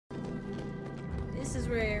This is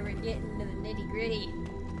where we're getting to the nitty-gritty.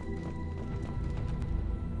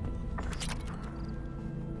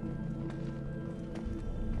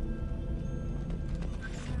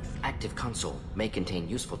 Active console may contain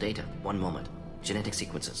useful data. One moment. Genetic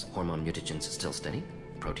sequences, hormone mutagens still steady.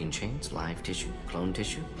 Protein chains, live tissue, clone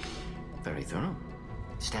tissue. Very thorough.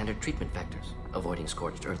 Standard treatment vectors, avoiding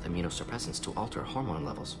scorched earth immunosuppressants to alter hormone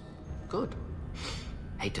levels. Good.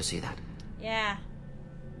 Hate to see that. Yeah.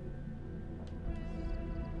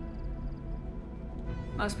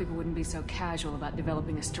 Most people wouldn't be so casual about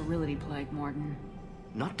developing a sterility plague, Mordin.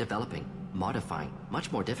 Not developing, modifying,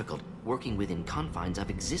 much more difficult, working within confines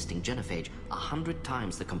of existing genophage, 100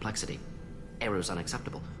 times the complexity. Errors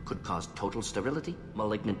unacceptable, could cause total sterility,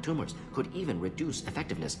 malignant tumors, could even reduce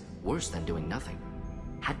effectiveness, worse than doing nothing.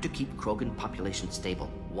 Had to keep Krogan population stable,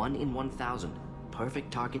 1 in 1,000,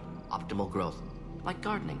 perfect target, optimal growth. Like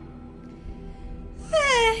gardening.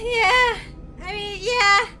 Yeah. I mean,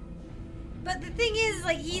 yeah. But the thing is,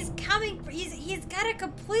 like, he's got a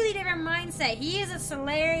completely different mindset. He is a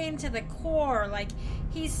Salarian to the core. Like,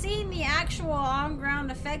 he's seen the actual on-ground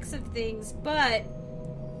effects of things, but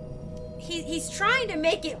he's trying to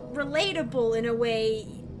make it relatable in a way.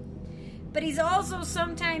 But he's also,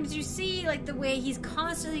 sometimes you see, like, the way he's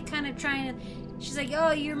constantly kind of trying to... She's like,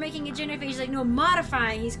 oh, you're making a genophage. He's like, no,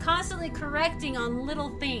 modifying. He's constantly correcting on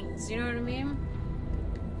little things. You know what I mean?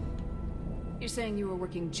 You're saying you were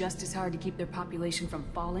working just as hard to keep their population from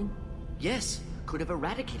falling? Yes, could have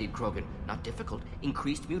eradicated Krogan. Not difficult.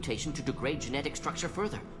 Increased mutation to degrade genetic structure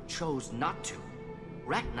further. Chose not to.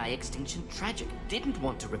 Rachni extinction tragic. Didn't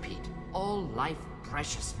want to repeat. All life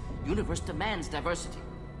precious. Universe demands diversity.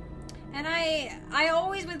 And I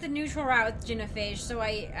always went the neutral route with genophage, so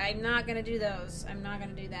I'm not gonna do those. I'm not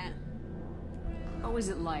gonna do that. What was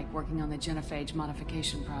it like working on the genophage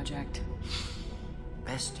modification project?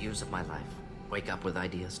 Best years of my life. Wake up with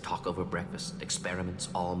ideas, talk over breakfast, experiments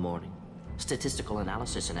all morning. Statistical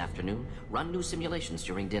analysis in afternoon, run new simulations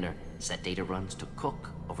during dinner, set data runs to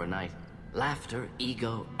cook overnight. Laughter,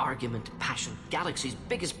 ego, argument, passion, galaxy's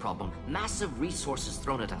biggest problem, massive resources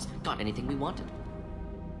thrown at us. Got anything we wanted.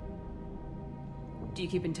 Do you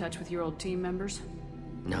keep in touch with your old team members?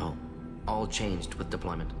 No. All changed with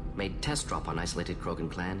deployment. Made test drop on isolated Krogan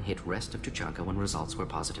clan, hit rest of Tuchanka when results were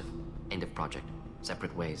positive. End of project.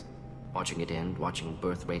 Separate ways. Watching it end, watching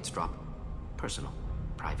birth rates drop. Personal.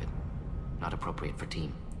 Private. Not appropriate for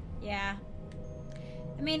team. Yeah.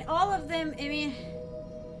 I mean, all of them,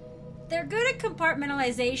 they're good at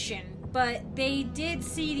compartmentalization, but they did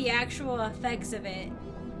see the actual effects of it.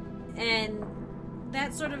 And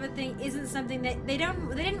that sort of a thing isn't something that they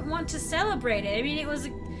didn't want to celebrate it. I mean, it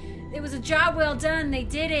was a job well done. They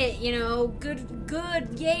did it, you know,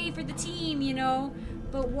 good, yay for the team, you know.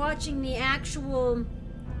 But watching the actual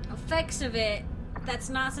effects of it, that's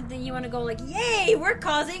not something you want to go like, yay, we're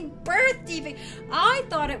causing birth defect. I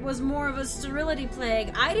thought it was more of a sterility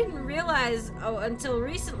plague. I didn't realize until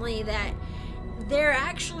recently that there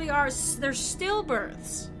actually there's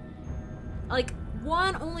stillbirths. Like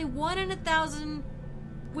only 1 in 1,000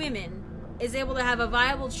 women is able to have a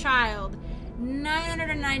viable child.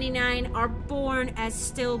 999 are born as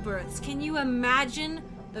stillbirths. Can you imagine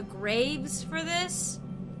the graves for this?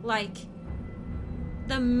 Like,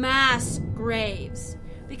 the mass graves.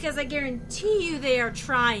 Because I guarantee you they are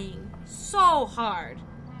trying so hard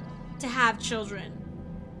to have children.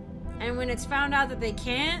 And when it's found out that they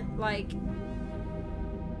can't, like,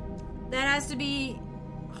 that has to be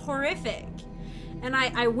horrific. And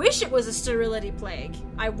I wish it was a sterility plague.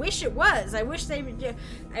 I wish it was. I wish they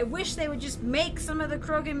would just make some of the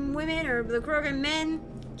Krogan women or the Krogan men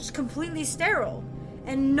just completely sterile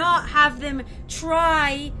and not have them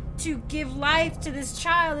try to give life to this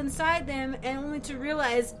child inside them and only to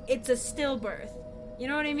realize it's a stillbirth. You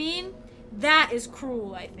know what I mean? That is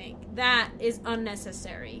cruel, I think. That is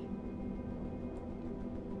unnecessary.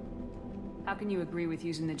 How can you agree with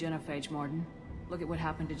using the genophage, Mordin? Look at what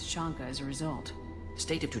happened to Tuchanka as a result.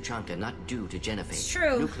 State of Tuchanka not due to genophage. It's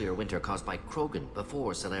true. Nuclear winter caused by Krogan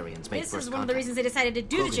before Salarians made This first is one of contact. the reasons they decided to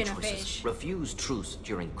do Krogan the choices. genophage. Refuse truce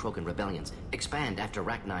during Krogan rebellions. Expand after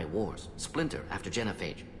Rachni wars. Splinter after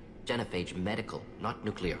genophage. Genophage medical, not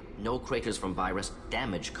nuclear. No craters from virus.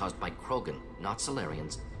 Damage caused by Krogan, not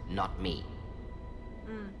Salarians, not me.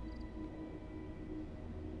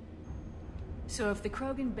 So if the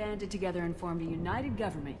Krogan banded together and formed a united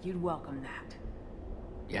government, you'd welcome that?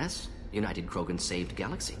 Yes, United Krogan saved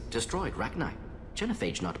Galaxy, destroyed Rachni.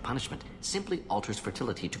 Genophage, not punishment, simply alters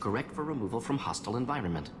fertility to correct for removal from hostile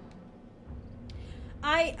environment.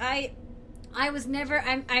 I was never.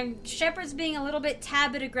 I'm Shepard's being a little bit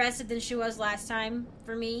tad bit aggressive than she was last time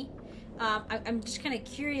for me. I'm just kind of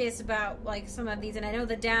curious about like some of these, and I know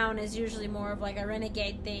the down is usually more of like a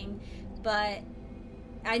renegade thing, but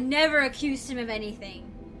I never accused him of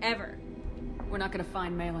anything, ever. We're not gonna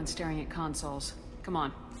find Malin staring at consoles. Come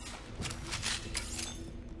on.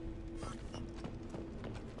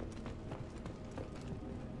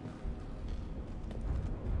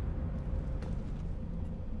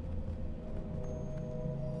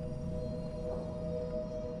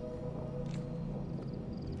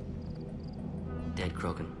 Dead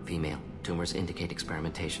Krogan, female. Tumors indicate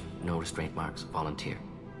experimentation. No restraint marks. Volunteer.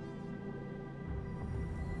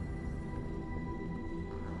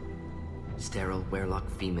 Sterile Werelock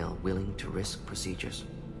female willing to risk procedures.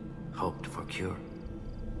 Hoped for cure.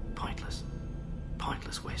 Pointless.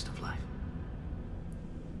 Pointless waste of life.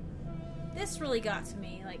 This really got to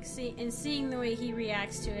me, like, seeing the way he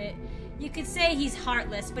reacts to it. You could say he's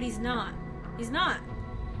heartless, but he's not. He's not.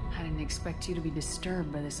 I didn't expect you to be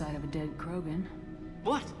disturbed by the sight of a dead Krogan.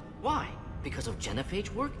 What? Why? Because of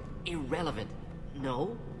genophage work? Irrelevant.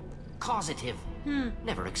 No. Causative.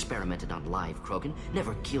 Never experimented on live Krogan.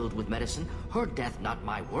 Never killed with medicine. Her death not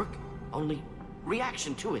my work. Only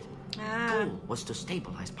reaction to it. Goal was to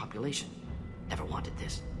stabilize population. Never wanted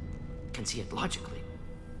this. Can see it logically.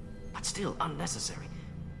 But still unnecessary.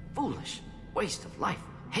 Foolish. Waste of life.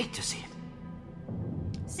 Hate to see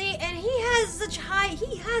it. See, and he has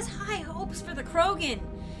high hopes for the Krogan.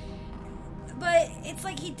 But it's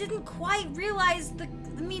like he didn't quite realize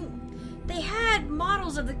they had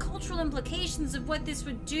models of the cultural implications of what this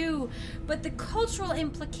would do, but the cultural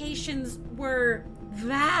implications were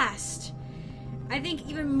vast. I think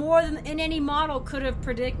even more than any model could have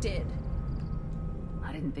predicted.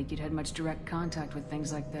 I didn't think you'd had much direct contact with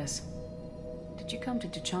things like this. Did you come to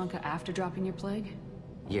Tuchanka after dropping your plague?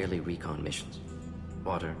 Yearly recon missions.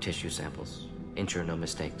 Water, tissue samples. Ensure no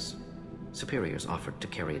mistakes. Superiors offered to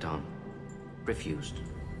carry it on. Refused.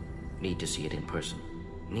 Need to see it in person.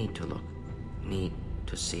 Need to look. Need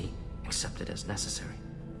to see. Accepted as necessary.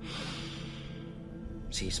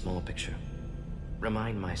 See small picture.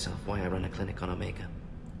 Remind myself why I run a clinic on Omega.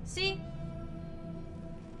 See?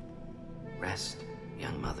 Rest,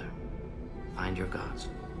 young mother. Find your gods.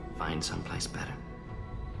 Find someplace better.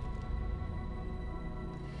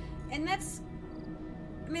 And that's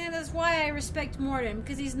why I respect Mordin,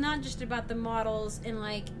 because he's not just about the models and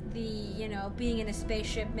like the, being in a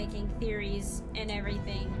spaceship making theories and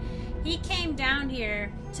everything. He came down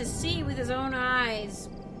here to see with his own eyes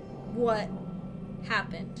what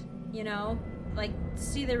happened, like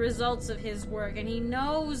see the results of his work, and he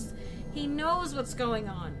knows what's going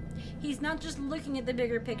on. He's not just looking at the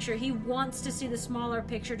bigger picture. He wants to see the smaller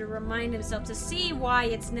picture to remind himself, to see why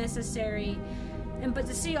it's necessary, but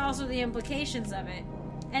to see also the implications of it.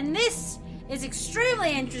 And this is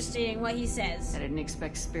extremely interesting, what he says. I didn't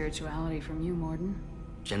expect spirituality from you, Mordin.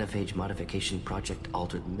 Genophage modification project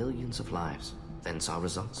altered millions of lives, then saw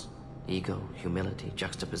results. Ego, humility,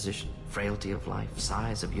 juxtaposition, frailty of life,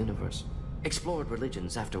 size of universe. Explored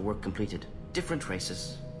religions after work completed. Different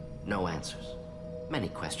races. No answers. Many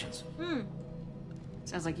questions.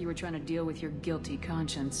 Sounds like you were trying to deal with your guilty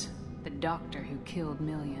conscience. The doctor who killed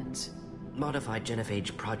millions. Modified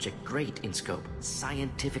genophage project great in scope.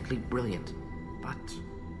 Scientifically brilliant. But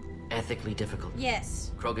ethically difficult.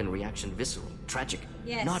 Yes. Krogan reaction visceral. Tragic.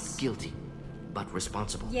 Yes. Not guilty, but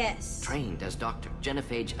responsible. Yes. Trained as doctor.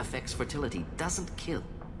 Genophage affects fertility. Doesn't kill.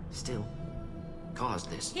 Still caused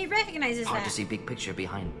this. He recognizes Hard that. to see big picture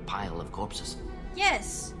behind pile of corpses.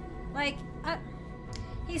 Yes. Like,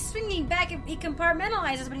 he's swinging back, he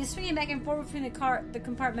compartmentalizes, but he's swinging back and forth between the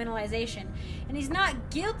compartmentalization. And he's not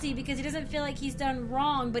guilty because he doesn't feel like he's done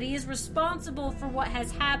wrong, but he is responsible for what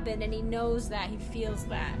has happened, and he knows that, he feels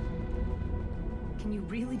that. Can you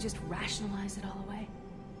really just rationalize it all away?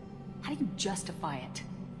 How do you justify it?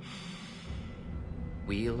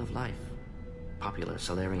 Wheel of life. Popular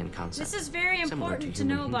Solarian concept. This is very Similar important to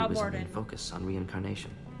human know about Hinduism Mordin. and focus on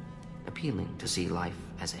reincarnation. Appealing to see life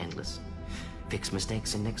as endless. Fix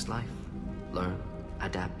mistakes in next life. Learn,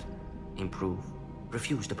 adapt, improve.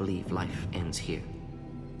 Refuse to believe life ends here.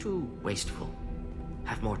 Too wasteful.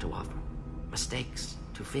 Have more to offer. Mistakes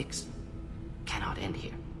to fix. Cannot end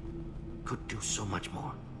here. Could do so much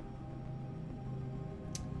more.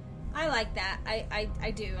 I like that.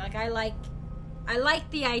 I do. Like, I like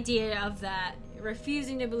the idea of that.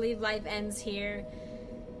 Refusing to believe life ends here.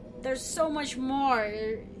 There's so much more,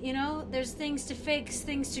 there's things to fix,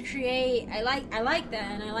 things to create. I like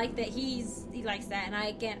that, and I like that he likes that.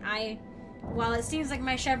 And while it seems like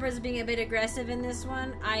my Shepard's being a bit aggressive in this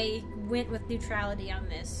one, I went with neutrality on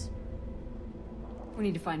this. We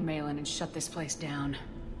need to find Malin and shut this place down.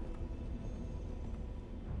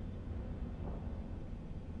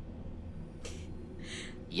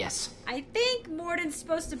 Yes. I think Morden's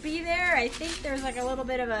supposed to be there. I think there's like a little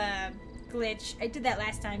bit of a glitch. I did that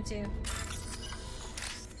last time too.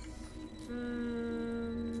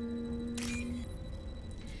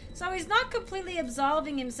 So he's not completely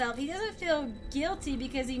absolving himself. He doesn't feel guilty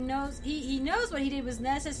because he knows what he did was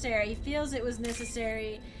necessary. He feels it was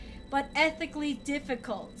necessary, but ethically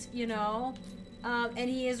difficult, you know? And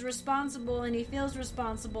he is responsible, and he feels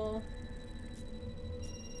responsible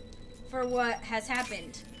for what has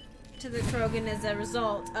happened to the Krogan as a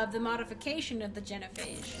result of the modification of the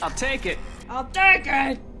genophage. I'll take it. I'll take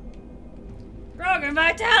it! Krogan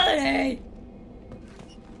vitality!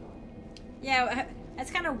 Yeah,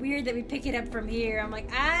 that's kind of weird that we pick it up from here. I'm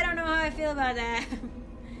like, I don't know how I feel about that.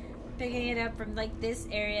 Picking it up from, like, this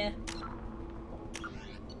area.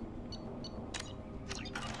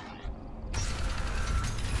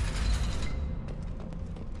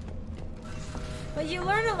 But you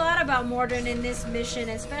learn a lot about Mordin in this mission,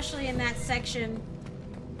 especially in that section.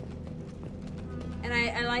 And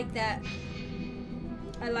I like that.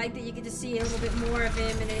 I like that you get to see a little bit more of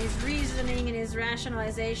him and his reasoning and his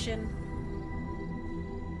rationalization.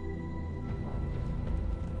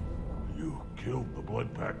 You killed the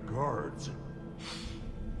Bloodpack guards.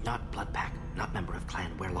 Not Bloodpack, not member of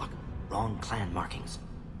Clan Werlock. Wrong clan markings.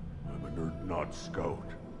 I'm a Nerd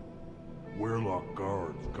scout. Werlock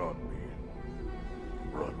guards got me.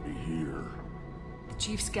 Brought me here. The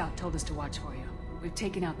Chief Scout told us to watch for you. We've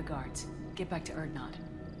taken out the guards. Get back to Urdnot.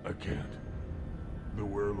 I can't. The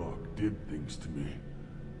Werlock did things to me.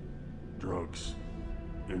 Drugs.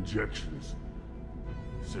 Injections.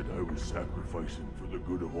 Said I was sacrificing for the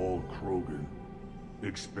good of all Krogan.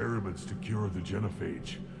 Experiments to cure the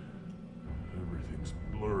genophage. Everything's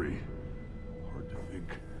blurry. Hard to think.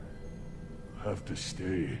 Have to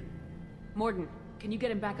stay. Mordin, can you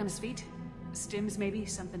get him back on his feet? Stims, maybe?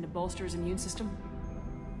 Something to bolster his immune system?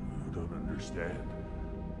 You don't understand.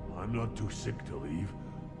 I'm not too sick to leave.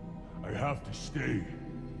 I have to stay.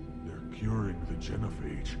 They're curing the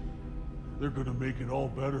genophage. They're gonna make it all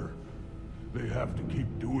better. They have to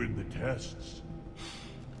keep doing the tests.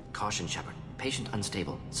 Caution, Shepard. Patient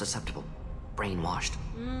unstable, susceptible, brainwashed.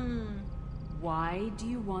 Why do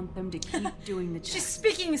you want them to keep doing the Just tests?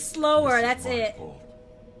 speaking slower, This that's is my it. fault.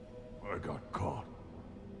 I got caught.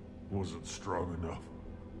 Wasn't strong enough.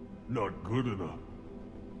 Not good enough.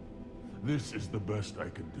 This is the best I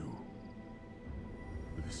can do.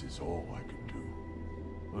 This is all I can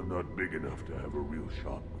do. I'm not big enough to have a real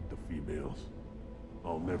shot with the females.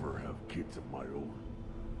 I'll never have kids of my own.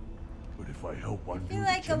 But if I help undo I feel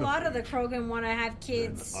like a lot of the genophage, Krogan want to have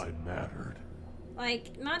kids. then I mattered.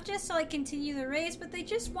 Like, not just to, like, continue the race, but they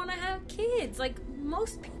just want to have kids. Like,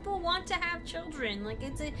 most people want to have children. Like,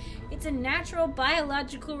 it's a natural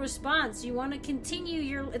biological response. You want to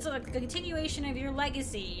continue it's like a continuation of your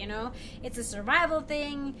legacy, you know? It's a survival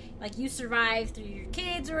thing. Like, you survive through your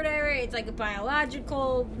kids or whatever. It's like a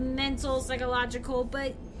biological, mental, psychological,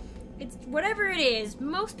 but it's whatever it is.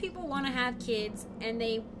 Most people want to have kids, and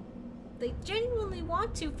they genuinely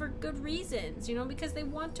want to for good reasons, you know, because they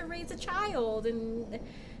want to raise a child, and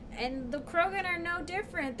the Krogan are no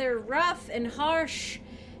different. They're rough and harsh,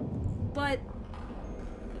 but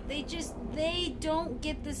they don't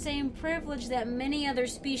get the same privilege that many other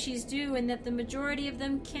species do, and that the majority of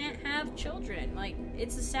them can't have children. Like,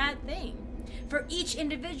 it's a sad thing for each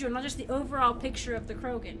individual, not just the overall picture of the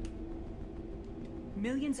Krogan.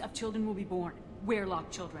 Millions of children will be born.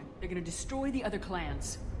 Werlock children. They're gonna destroy the other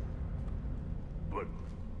clans. But...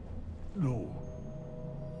 No,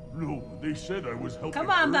 they said I was helping... Come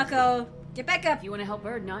on, Urza. Bucko, get back up. If you want to help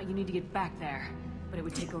Urdnot, you need to get back there. But it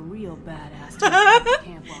would take a real badass to get to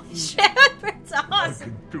camp while injured. Shepard's I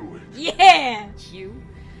awesome. can do it. Yeah. You?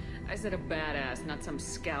 I said a badass, not some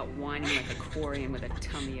scout whining like a Quarian with a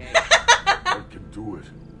tummy ache. I can do it.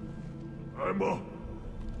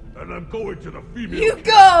 And I'm going to the female You camp.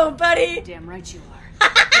 go, buddy. Damn right you are.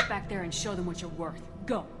 Get back there and show them what you're worth.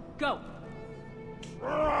 Go, go.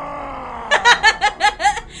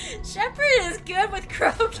 Shepard is good with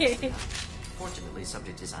Krogan. Fortunately,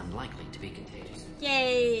 subject is unlikely to be contagious.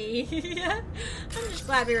 Yay. I'm just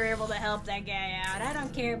glad we were able to help that guy out. I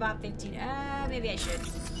don't care about 15. Maybe I should.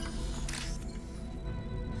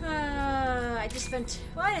 I just spent...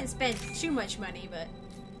 Well, I didn't spend too much money, but...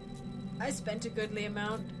 I spent a goodly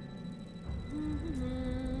amount.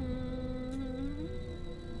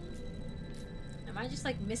 Am I just,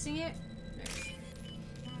 like, missing it?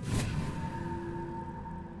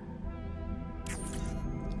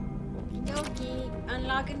 Okie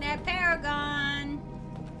unlocking that Paragon.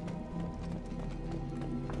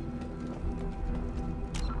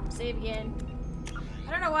 Save again.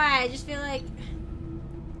 I don't know why, I just feel like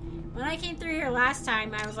When I came through here last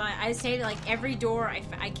time, I was like, I stayed at like every door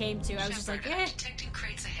I came to. I was just like, Shepard, eh. I'm detecting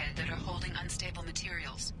crates ahead that are holding unstable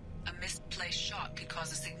materials. A misplaced shot could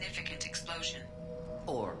cause a significant explosion.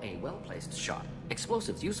 Or a well-placed shot.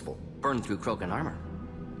 Explosives useful. Burn through Krogan armor.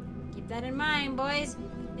 Keep that in mind, boys.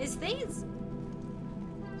 His things.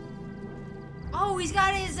 Oh, he's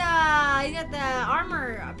got his, he got the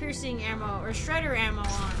armor piercing ammo, or shredder ammo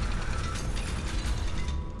on.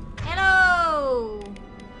 Hello!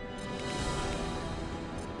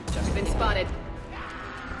 Just been spotted.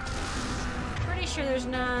 Pretty sure there's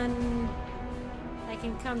none that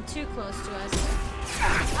can come too close to us.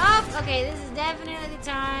 Oh, okay, this is definitely the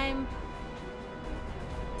time.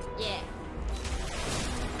 Yeah.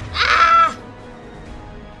 Ah!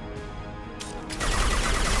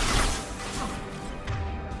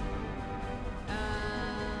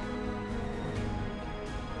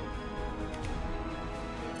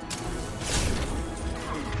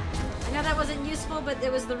 I know that wasn't useful, but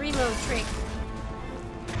it was the reload trick.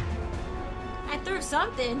 I threw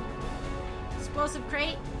something. Explosive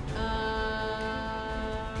crate.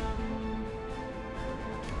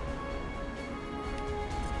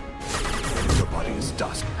 Your body is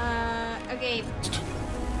dust. Okay.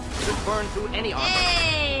 Should burn through any armor.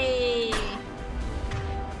 Hey!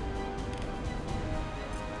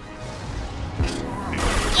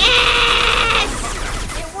 Yes!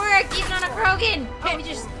 It worked, even on a Krogan! Oh, we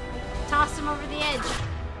just tossed him over the edge.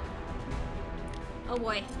 Oh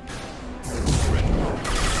boy.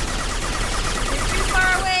 You're too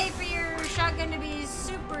far away for your shotgun to be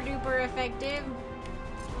super duper effective.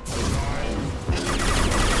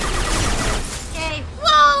 Okay.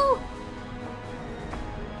 Whoa!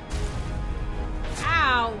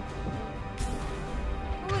 Ow!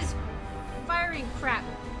 Who is firing crap?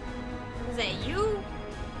 Was that you?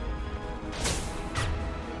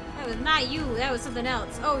 That was not you. That was something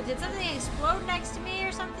else. Oh, did something explode next to me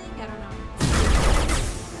or something? I don't know.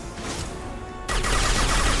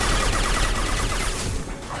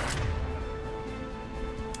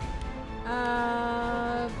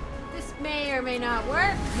 This may or may not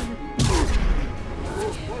work.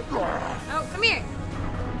 Oh, come here.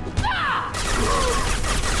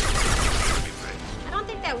 I don't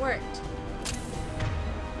think that worked.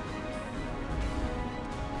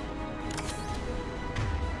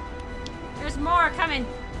 There's more coming.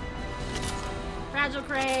 Fragile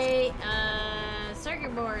crate,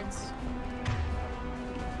 circuit boards.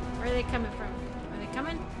 Where are they coming from? Are they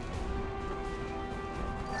coming?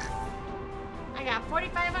 I got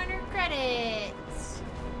 4,500 credits.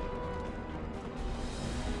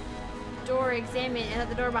 Door examined. Is that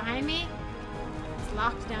the door behind me? It's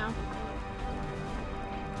locked now.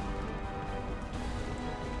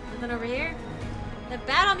 Nothing over here? The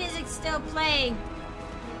battle music's still playing.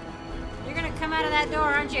 You're gonna come out of that door,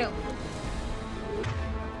 aren't you?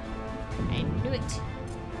 I knew it.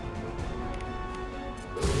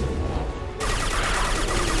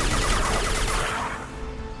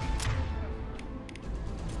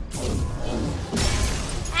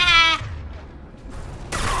 Ah!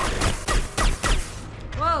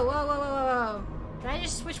 Whoa, whoa, whoa, whoa, whoa, whoa. Did I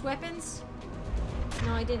just switch weapons?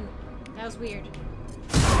 No, I didn't. That was weird.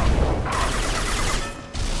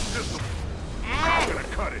 Ah! I'm gonna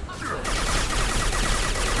cut it.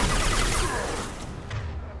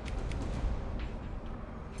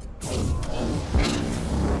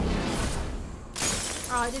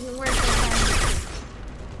 Oh, it didn't work that time.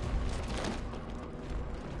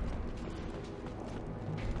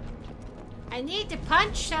 I need to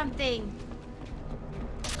punch something.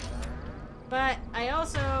 But I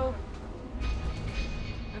also...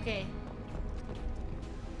 Okay.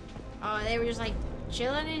 Oh, they were just like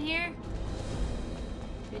chilling in here?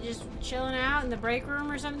 They're just chilling out in the break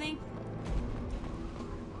room or something?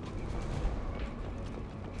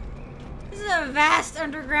 This is a vast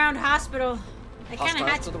underground hospital. I kind of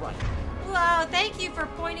had Hostiles to... to the right. Well, thank you for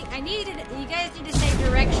pointing. I needed. You guys need to say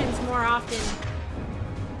directions more often.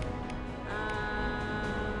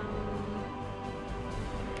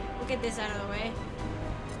 We'll get this out of the way.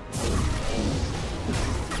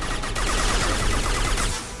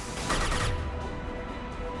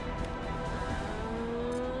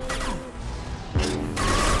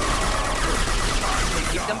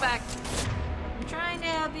 Keep them back. I'm trying to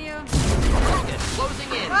help you. Krogan closing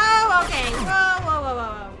in. Whoa, okay. Whoa, whoa, whoa,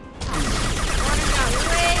 whoa, whoa. Warden got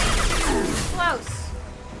way too close.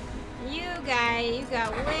 You got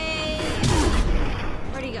way...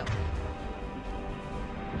 Where'd he go?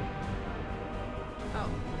 Oh.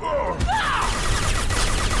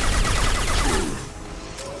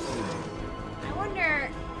 I wonder...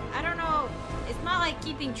 I don't know... It's not like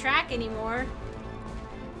keeping track anymore.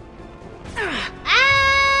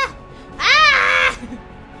 Ah! Ah!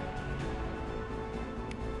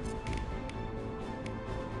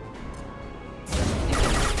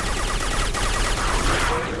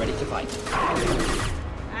 Get ready to fight.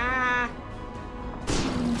 Ah!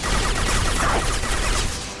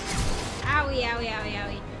 Owie, owie, owie,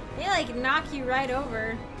 owie. They like knock you right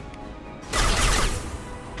over.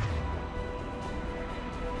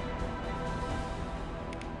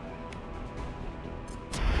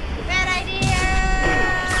 Bad idea!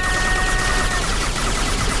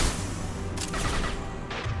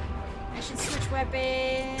 I should switch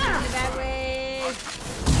weapons in a bad way.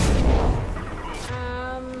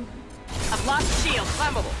 I've lost shield.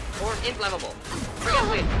 Flammable or inflammable.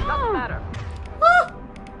 Forget it. Doesn't matter. Woo!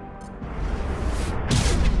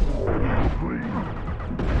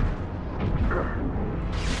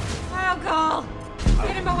 Oh, Cole!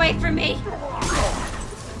 Get him away from me!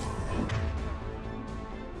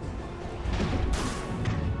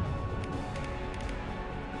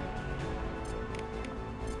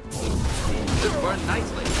 This burned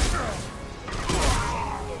nicely.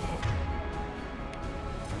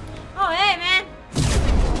 Oh, hey, man!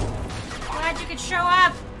 Glad you could show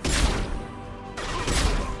up!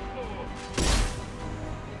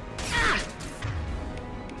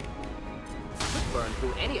 Could burn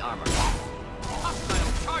through any armor.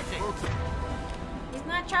 Hostile charging. He's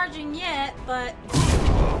not charging yet, but...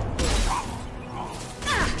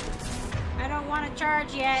 I don't want to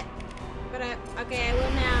charge yet. But okay, I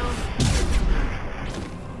will now.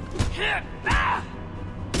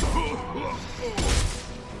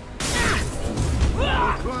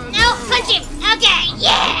 No, punch him! Okay,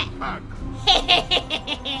 yeah!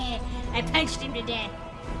 I punched him to death.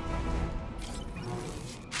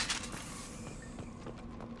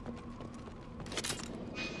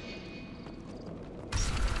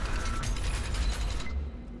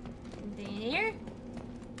 Anything in here?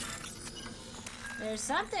 There's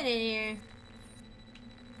something in here.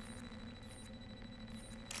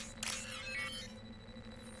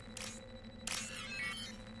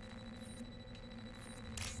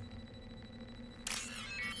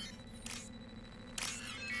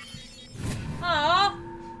 Oh,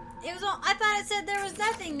 it was all, I thought it said there was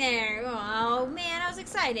nothing there. Oh man, I was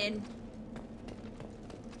excited.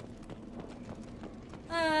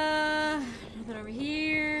 Nothing over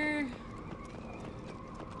here.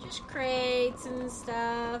 Just crates and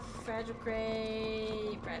stuff. Fragile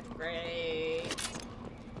crate, fragile crate.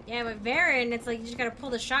 Yeah, with Varen, it's like you just gotta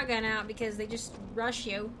pull the shotgun out because they just rush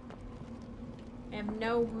you. They have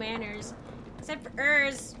no manners. Except for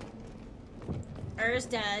Urs. Urs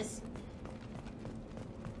does.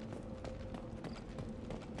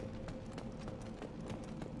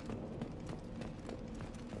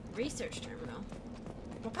 Research terminal.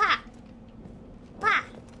 Pa! Pa!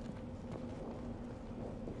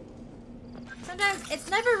 Sometimes, it's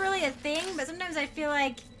never really a thing, but sometimes I feel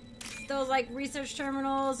like those, like, research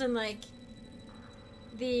terminals and, like,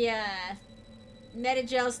 the,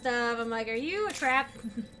 Metagel stuff, I'm like, are you a trap?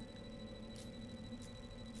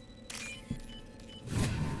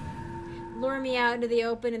 Lure me out into the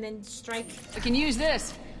open and then strike. I can use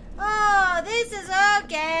this. Oh, this is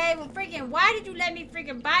okay. Well, freaking, why did you let me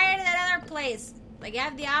freaking buy it at that other place? Like, I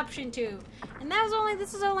have the option to. And that was only,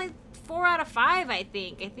 this is only 4 out of 5, I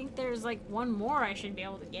think. I think there's, like, one more I should be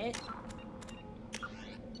able to get.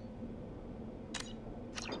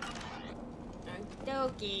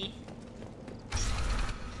 Okey-dokey.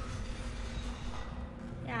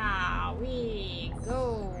 Yeah, we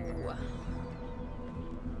go.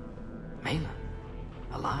 Malin,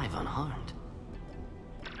 alive, unharmed.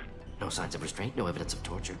 No signs of restraint, no evidence of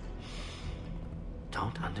torture.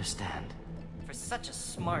 Don't understand. For such a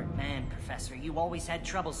smart man, Professor, you always had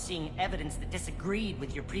trouble seeing evidence that disagreed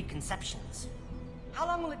with your preconceptions. How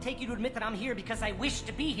long will it take you to admit that I'm here because I wish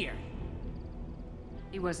to be here?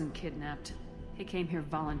 He wasn't kidnapped. He came here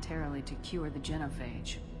voluntarily to cure the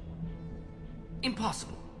genophage.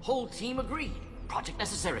 Impossible. Whole team agreed. Project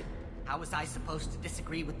necessary. How was I supposed to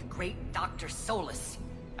disagree with the great Dr. Solus?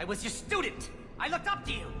 I was your student! I looked up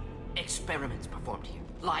to you! Experiments performed here.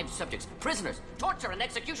 Live subjects, prisoners, torture and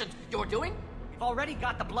executions. You're doing? We've already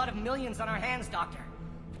got the blood of millions on our hands, Doctor.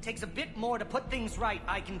 If it takes a bit more to put things right,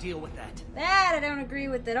 I can deal with that. That I don't agree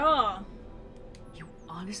with at all. You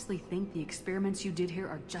honestly think the experiments you did here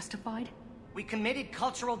are justified? We committed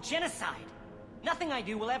cultural genocide. Nothing I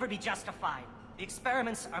do will ever be justified. The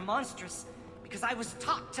experiments are monstrous because I was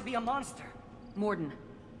taught to be a monster. Mordin,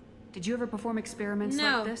 did you ever perform experiments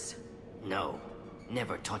like this? No.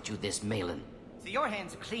 Never taught you this, Malin. So your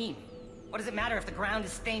hands are clean. What does it matter if the ground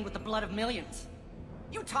is stained with the blood of millions?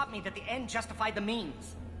 You taught me that the end justified the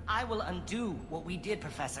means. I will undo what we did,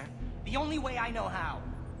 Professor. The only way I know how.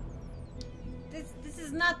 This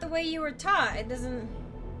is not the way you were taught. It doesn't...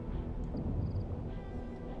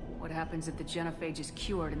 What happens if the genophage is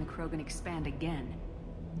cured and the Krogan expand again?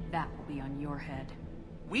 That will be on your head.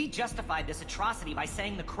 We justified this atrocity by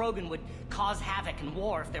saying the Krogan would cause havoc and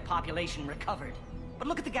war if their population recovered. But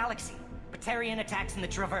look at the galaxy. Batarian attacks in the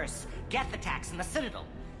Traverse, Geth attacks in the Citadel.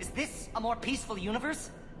 Is this a more peaceful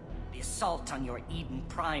universe? The assault on your Eden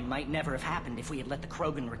Prime might never have happened if we had let the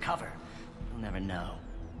Krogan recover. We'll never know.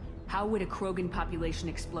 How would a Krogan population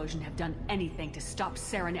explosion have done anything to stop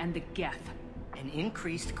Saren and the Geth? An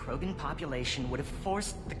increased Krogan population would have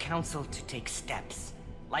forced the Council to take steps,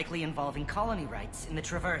 likely involving colony rights in the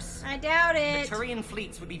Traverse. I doubt it. Baturian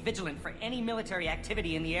fleets would be vigilant for any military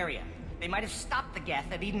activity in the area. They might have stopped the Geth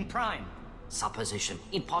at Eden Prime. Supposition.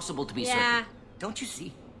 Impossible to be Yeah. certain. Don't you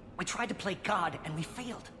see? We tried to play God and we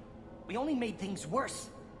failed. We only made things worse.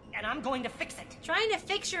 And I'm going to fix it. Trying to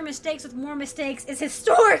fix your mistakes with more mistakes is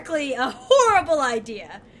historically a horrible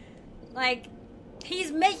idea. Like,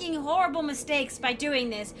 he's making horrible mistakes by doing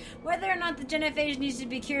this. Whether or not the genophage needs to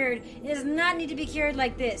be cured, it does not need to be cured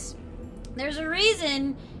like this. There's a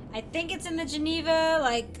reason, I think it's in the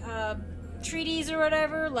Geneva, treaties or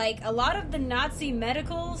whatever, a lot of the Nazi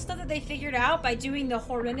medical stuff that they figured out by doing the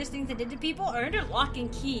horrendous things they did to people are under lock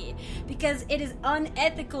and key. Because it is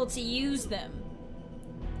unethical to use them.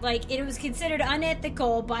 It was considered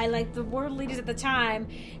unethical by, the world leaders at the time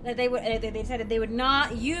that they said that they would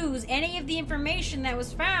not use any of the information that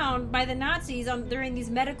was found by the Nazis during these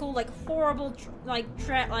medical, horrible,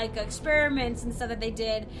 experiments and stuff that they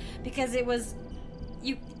did, because it was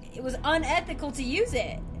unethical to use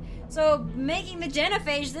it. So making the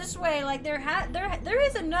genophage this way, there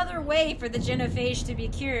is another way for the genophage to be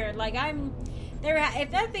cured.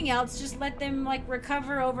 If nothing else, just let them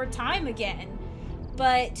recover over time again.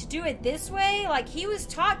 But to do it this way, he was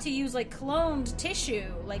taught to use, cloned tissue.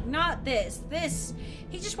 Not this.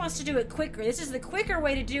 He just wants to do it quicker. This is the quicker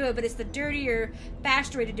way to do it, but it's the dirtier,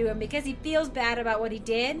 faster way to do it. Because he feels bad about what he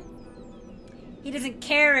did, he doesn't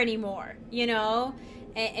care anymore, you know?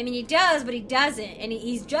 I mean, he does, but he doesn't. And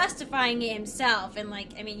he's justifying it himself. And,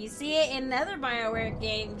 you see it in the other BioWare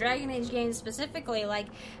game, Dragon Age games specifically.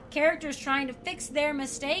 Characters trying to fix their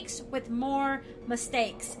mistakes with more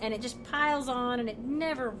mistakes. And it just piles on, and it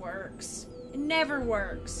never works. It never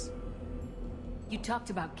works. You talked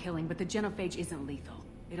about killing, but the genophage isn't lethal.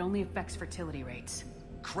 It only affects fertility rates.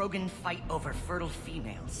 Krogan fight over fertile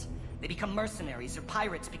females. They become mercenaries or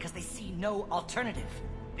pirates because they see no alternative.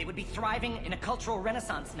 They would be thriving in a cultural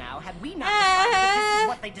renaissance now had we not decided that this is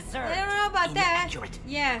what they deserve. I don't know about that. Inaccurate.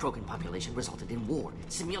 Yeah. Krogan population resulted in war.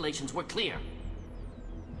 Simulations were clear.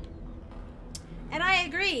 And I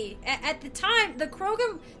agree. At the time, the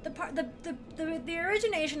Krogan, the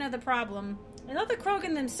origination of the problem, and not the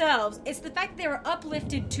Krogan themselves, it's the fact that they were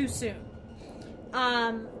uplifted too soon.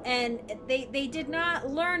 And they did not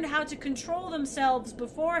learn how to control themselves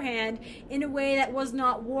beforehand in a way that was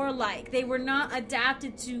not warlike. They were not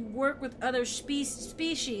adapted to work with other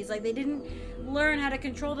species. They didn't learn how to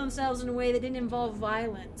control themselves in a way that didn't involve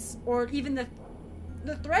violence. Or even the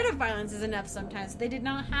threat of violence is enough sometimes. They did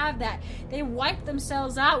not have that. They wiped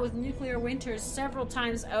themselves out with nuclear winters several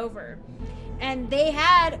times over. And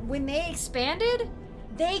when they expanded,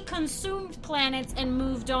 they consumed planets and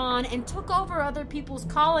moved on and took over other people's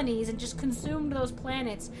colonies and just consumed those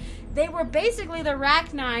planets. They were basically the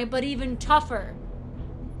Rachni, but even tougher.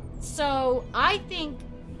 So I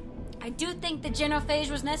do think the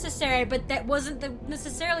genophage was necessary, but that wasn't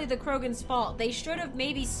necessarily the Krogan's fault. They should have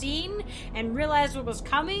maybe seen and realized what was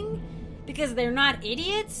coming, because they're not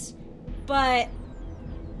idiots, but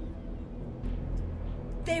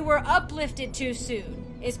they were uplifted too soon.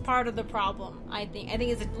 Is part of the problem, I think. I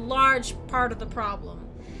think it's a large part of the problem.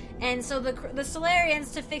 And so the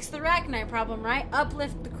Salarians, to fix the Rachni problem, right?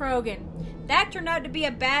 Uplift the Krogan. That turned out to be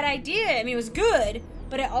a bad idea. I mean, it was good,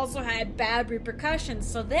 but it also had bad repercussions.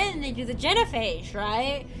 So then they do the genophage,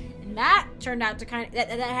 right? And that turned out to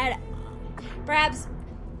that had perhaps,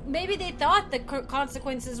 maybe they thought the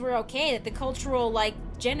consequences were okay, that the cultural,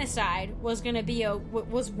 genocide was going to be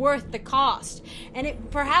was worth the cost. And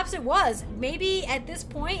perhaps it was. Maybe at this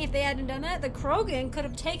point, if they hadn't done that, the Krogan could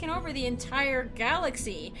have taken over the entire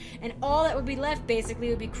galaxy, and all that would be left basically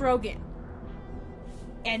would be Krogan.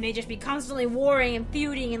 And they'd just be constantly warring and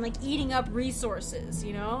feuding and eating up resources,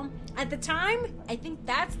 you know? At the time, I think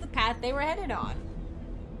that's the path they were headed on.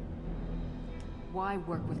 Why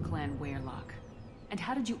work with Clan Weyrloc? And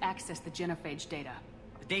how did you access the genophage data?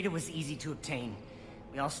 The data was easy to obtain.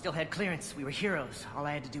 We all still had clearance. We were heroes. All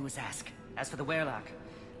I had to do was ask. As for the Weyrloc,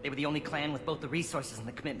 They were the only clan with both the resources and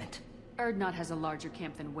the commitment. Urdnot has a larger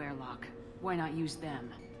camp than Weyrloc. Why not use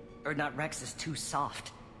them? Urdnot Rex is too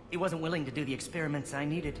soft. He wasn't willing to do the experiments I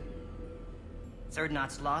needed. It's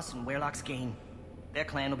Urdnot's loss and Weyrloc's gain. Their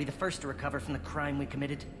clan will be the first to recover from the crime we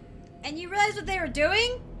committed. And you realize what they were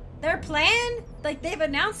doing? Their plan? Like, they've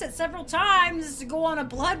announced it several times, is to go on a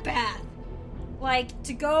bloodbath. Like,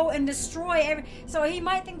 to go and destroy every... So he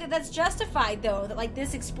might think that that's justified, though. That, like,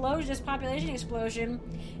 this explosion, this population explosion,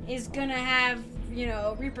 is gonna have, you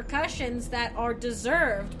know, repercussions that are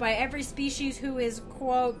deserved by every species who is,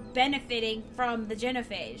 quote, benefiting from the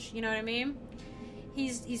genophage. You know what I mean?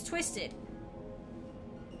 He's twisted.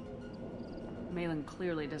 Malin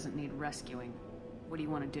clearly doesn't need rescuing. What do you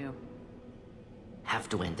want to do? Have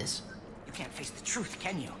to end this. You can't face the truth,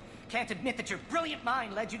 can you? Can't admit that your brilliant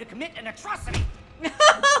mind led you to commit an atrocity!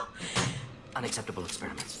 Unacceptable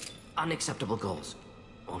experiments. Unacceptable goals.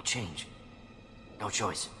 Won't change. No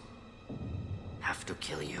choice. Have to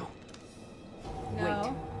kill you.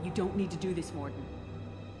 No. Wait. You don't need to do this, Mordin.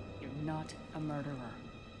 You're not a murderer.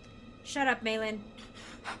 Shut up, Malin.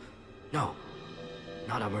 No.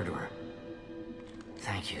 Not a murderer.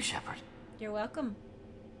 Thank you, Shepard. You're welcome.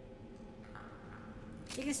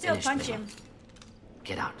 You can still Finished, punch Malin. him.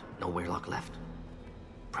 Get out. No Weyrloc left.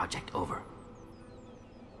 Project over.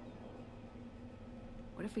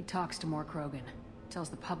 What if he talks to more Krogan? Tells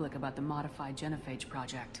the public about the modified genophage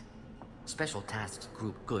project? Special Tasks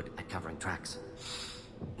Group good at covering tracks.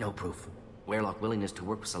 No proof. Weyrloc willingness to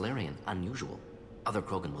work with Salarian, unusual. Other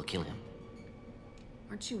Krogan will kill him.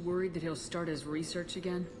 Aren't you worried that he'll start his research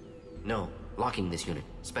again? No. Locking this unit.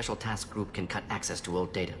 Special Task Group can cut access to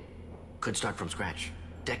old data. Could start from scratch.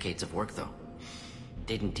 Decades of work, though.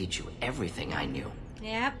 Didn't teach you everything I knew.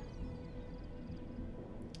 Yep.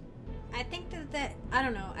 I think that I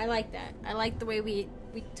don't know. I like that. I like the way we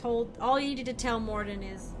told. All you needed to tell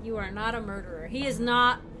Mordin is you are not a murderer. He is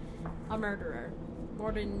not a murderer.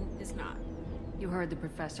 Mordin is not. You heard the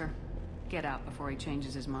professor. Get out before he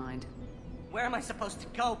changes his mind. Where am I supposed to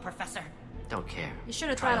go, Professor? Don't care. You should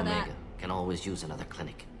have Try thought of that. Omega. Can always use another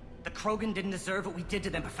clinic. The Krogan didn't deserve what we did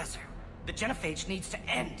to them, Professor. The genophage needs to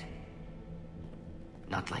end.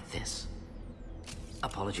 Not like this.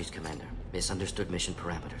 Apologies, Commander. Misunderstood mission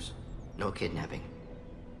parameters. No kidnapping.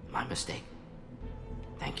 My mistake.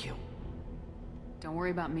 Thank you. Don't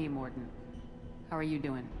worry about me, Mordin. How are you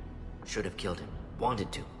doing? Should have killed him.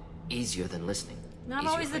 Wanted to. Easier than listening. Not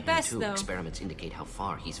Easier always for the him, best, too. though. Experiments indicate how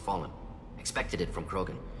far he's fallen. Expected it from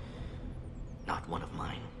Krogan. Not one of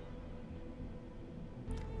mine.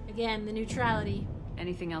 Again, the neutrality.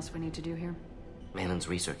 Anything else we need to do here? Malin's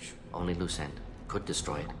research. Only loose end. Could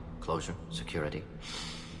destroy it. Closure. Security.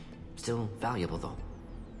 Still valuable, though.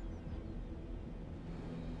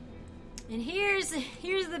 And here's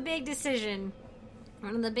the big decision.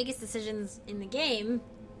 One of the biggest decisions in the game.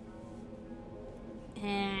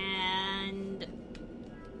 And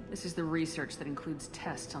This is the research that includes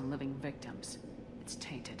tests on living victims. It's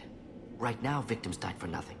tainted. Right now, victims died for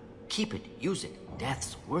nothing. Keep it. Use it.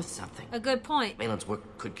 Death's worth something. a good point. Malin's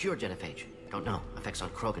work could cure genophage. Don't know. Effects on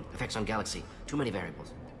Krogan. Effects on Galaxy. Too many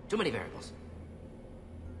variables. Too many variables.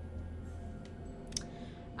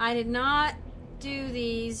 I did not do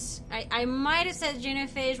these. I might have said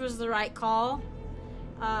genophage was the right call.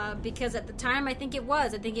 Because at the time I think it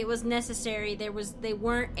was. I think it was necessary. They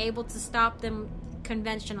weren't able to stop them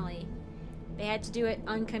conventionally. They had to do it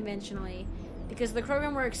unconventionally. Because the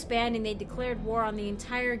Krogan were expanding, they declared war on the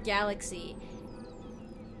entire galaxy.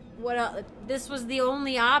 What else? This was the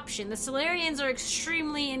only option. The Salarians are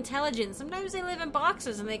extremely intelligent. Sometimes they live in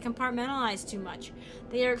boxes and they compartmentalize too much.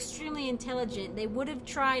 They are extremely intelligent. They would have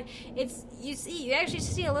tried. You actually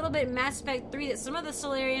see a little bit in Mass Effect 3 that some of the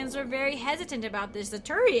Salarians are very hesitant about this. The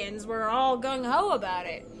Turians were all gung-ho about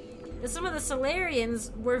it. But some of the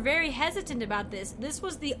Salarians were very hesitant about this. This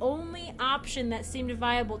was the only option that seemed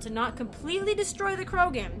viable to not completely destroy the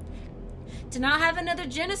Krogan. To not have another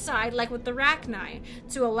genocide like with the Rachni.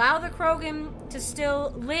 To allow the Krogan to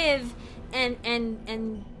still live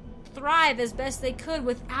and thrive as best they could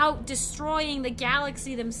without destroying the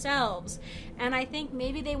galaxy themselves. And I think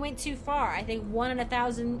maybe they went too far. I think 1 in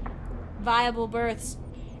 1,000 viable births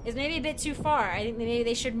is maybe a bit too far. I think that maybe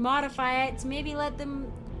they should modify it to maybe let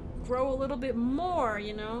them grow a little bit more,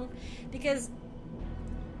 you know? Because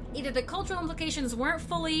either the cultural implications weren't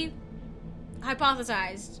fully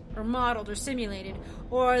hypothesized or modeled or simulated,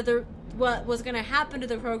 or what was going to happen to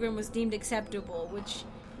the program was deemed acceptable, which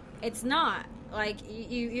it's not. Like,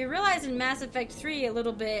 you realize in Mass Effect 3 a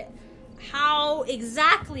little bit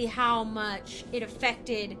exactly how much it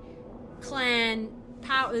affected clan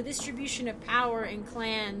power, the distribution of power in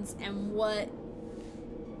clans, and what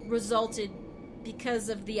resulted because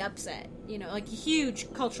of the upset, you know, like a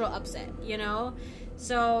huge cultural upset, you know.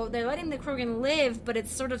 So they're letting the Krogan live, but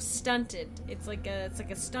it's sort of stunted. It's like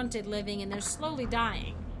a stunted living, and they're slowly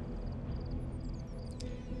dying.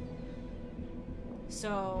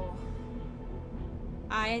 So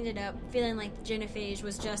I ended up feeling like the genophage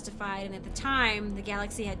was justified, and at the time, the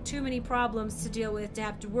galaxy had too many problems to deal with to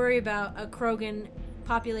have to worry about a Krogan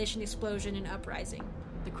population explosion and uprising.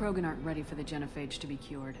 The Krogan aren't ready for the genophage to be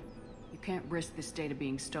cured. You can't risk this data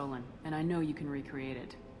being stolen, and I know you can recreate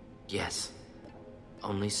it. Yes.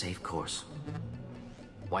 Only safe course.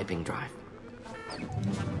 Wiping drive.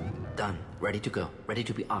 Done. Ready to go. Ready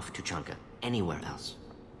to be off to Tuchanka. Anywhere else.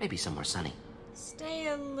 Maybe somewhere sunny. Stay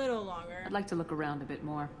a little longer. I'd like to look around a bit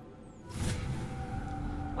more.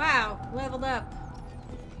 Wow, leveled up.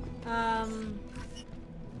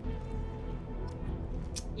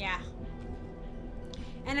 Yeah.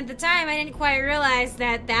 And at the time, I didn't quite realize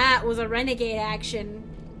that that was a renegade action,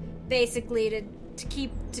 basically to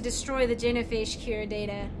destroy the genophage cure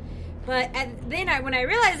data. But then when I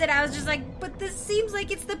realized it, I was just like, but this seems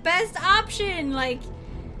like it's the best option, like.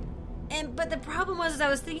 But the problem was I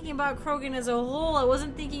was thinking about Krogan as a whole. I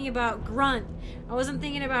wasn't thinking about Grunt. I wasn't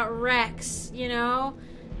thinking about Rex, you know?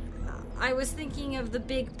 I was thinking of the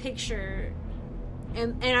big picture.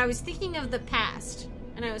 And I was thinking of the past.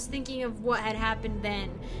 And I was thinking of what had happened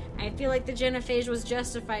then. I feel like the genophage was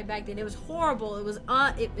justified back then. It was horrible. It was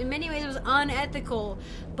in many ways it was unethical.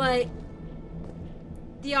 But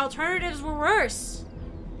the alternatives were worse.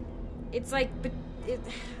 It's like,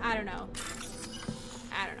 I don't know.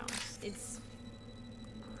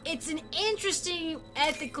 It's an interesting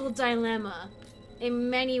ethical dilemma in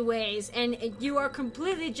many ways, and you are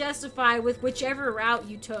completely justified with whichever route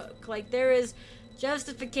you took. Like, there is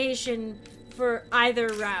justification for either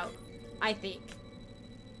route, I think.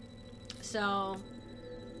 So,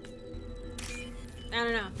 I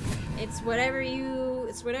don't know. It's whatever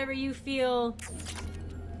you feel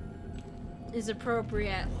is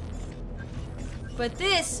appropriate. But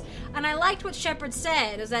this, and I liked what Shepard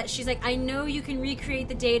said, is that she's like, I know you can recreate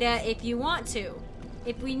the data if you want to,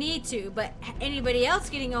 if we need to, but anybody else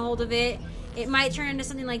getting a hold of it, it might turn into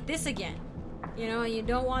something like this again. You know, and you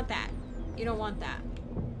don't want that. You don't want that.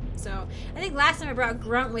 So, I think last time I brought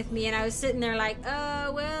Grunt with me, and I was sitting there like,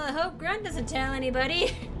 oh, well, I hope Grunt doesn't tell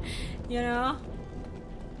anybody. You know?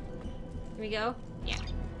 Here we go? Yeah.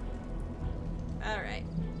 Alright.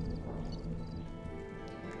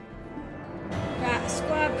 Got a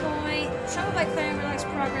squad point. Trouble by Clarion relax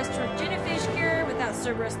progress toward genophage cure. Without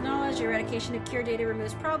Cerberus knowledge, eradication of cure data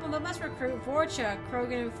removes problem, but must recruit Vorcha,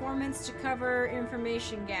 Krogan informants, to cover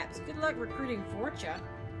information gaps. Good luck recruiting Vorcha.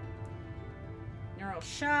 Neural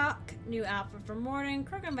shock. New alpha for Morden.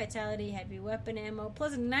 Krogan vitality, heavy weapon ammo,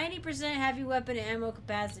 plus 90% heavy weapon ammo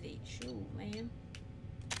capacity. Shoot, man.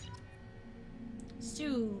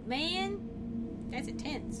 Shoot, man. That's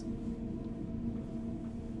intense.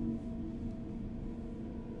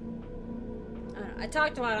 I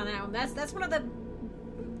talked a lot on that one. That's one of the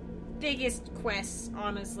biggest quests,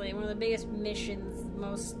 honestly. One of the biggest missions.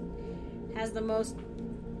 Has the most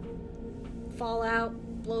fallout,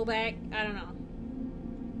 blowback. I don't know.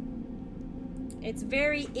 It's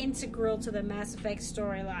very integral to the Mass Effect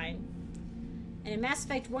storyline. And in Mass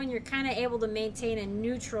Effect 1, you're kind of able to maintain a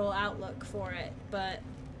neutral outlook for it, but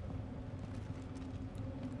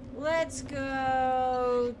let's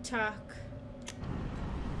go talk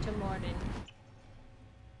to Morden.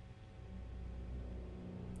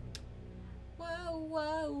 Whoa,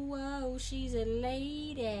 whoa, whoa, she's a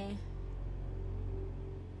lady.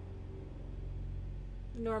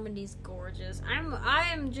 Normandy's gorgeous. I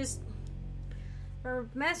am just, for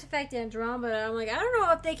Mass Effect Andromeda, I'm like, I don't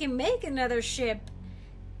know if they can make another ship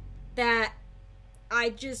that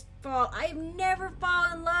I've never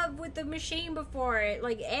fallen in love with the machine before it.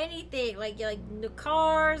 Like anything, like the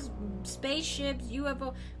cars, spaceships,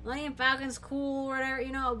 UFO, Millennium Falcon's cool, or whatever,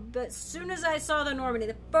 you know. But as soon as I saw the Normandy,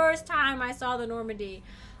 the first time I saw the Normandy,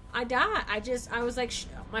 I died. I was like,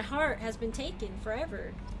 my heart has been taken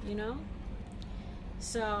forever, you know.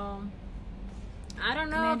 So I don't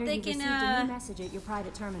know Commander, if they you've can. received a new message at your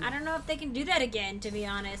private terminal. I don't know if they can do that again, to be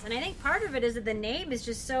honest. And I think part of it is that the name is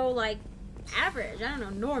just so like average. I don't know,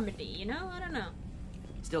 Normandy, you know? I don't know.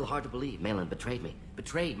 Still hard to believe Malin betrayed me.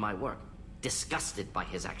 Betrayed my work. Disgusted by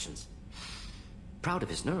his actions. Proud of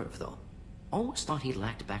his nerve, though. Always thought he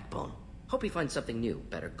lacked backbone. Hope he finds something new.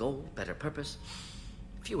 Better goal, better purpose.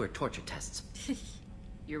 Fewer torture tests.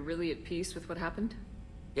 You're really at peace with what happened?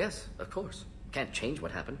 Yes, of course. Can't change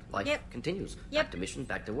what happened. Life continues. Yep. Back to mission,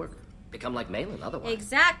 back to work. Become like Malin otherwise.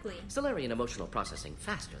 Exactly. Salarian emotional processing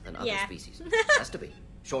faster than other Yeah. species. Has to be.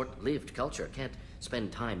 Short-lived culture can't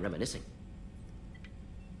spend time reminiscing.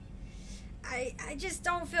 I just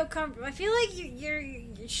don't feel comfortable. I feel like your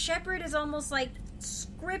Shepard is almost like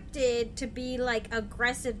scripted to be like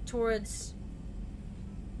aggressive towards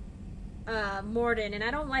Mordin, and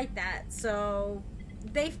I don't like that. So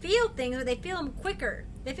they feel things, but they feel them quicker.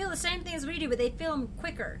 They feel the same things we do, but they feel them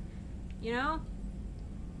quicker. You know?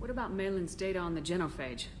 What about Malin's data on the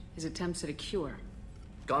genophage? His attempts at a cure?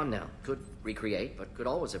 Gone now. Could recreate, but could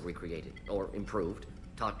always have recreated. Or improved.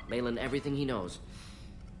 Taught Malin everything he knows.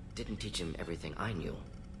 Didn't teach him everything I knew.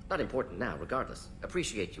 Not important now, regardless.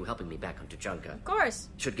 Appreciate you helping me back on Tuchanka. Of course.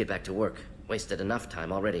 Should get back to work. Wasted enough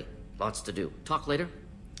time already. Lots to do. Talk later?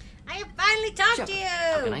 I have finally talked Shepard, to you!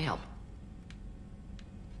 how can I help?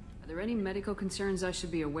 Are there any medical concerns I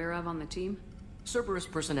should be aware of on the team? Cerberus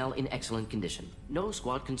personnel in excellent condition. No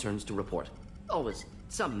squad concerns to report. Always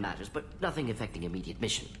some matters, but nothing affecting immediate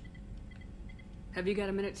mission. Have you got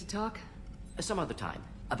a minute to talk? Some other time.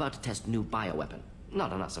 About to test new bioweapon.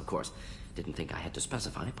 Not on us, of course. Didn't think I had to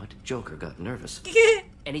specify, but Joker got nervous.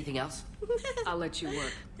 Anything else? I'll let you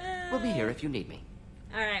work. We'll be here if you need me.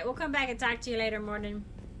 Alright, we'll come back and talk to you later, Morden.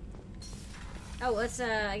 Oh, let's,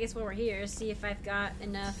 I guess while we're here, see if I've got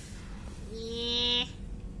enough. Yeah.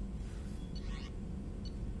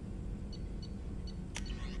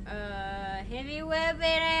 Heavy weapon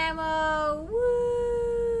ammo!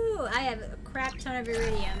 Woo! I have a crap ton of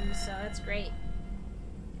iridium, so that's great.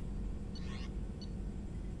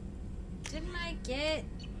 Didn't I get...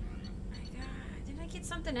 my god, didn't I get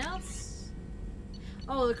something else?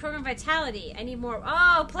 Oh, the Krogan Vitality. I need more.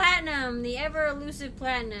 Oh, platinum! The ever-elusive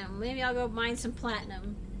platinum. Maybe I'll go mine some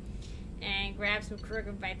platinum. And grab some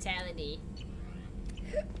Krogan Vitality.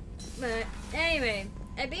 But, anyway.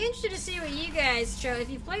 I'd be interested to see what you guys show. If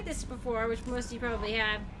you've played this before, which most of you probably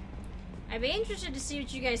have, I'd be interested to see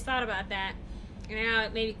what you guys thought about that. And how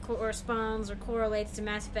it maybe corresponds or correlates to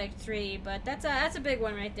Mass Effect 3. But that's a big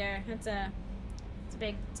one right there. It's a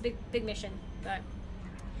big mission. But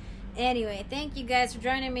anyway, thank you guys for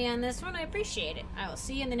joining me on this one. I appreciate it. I will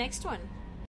see you in the next one.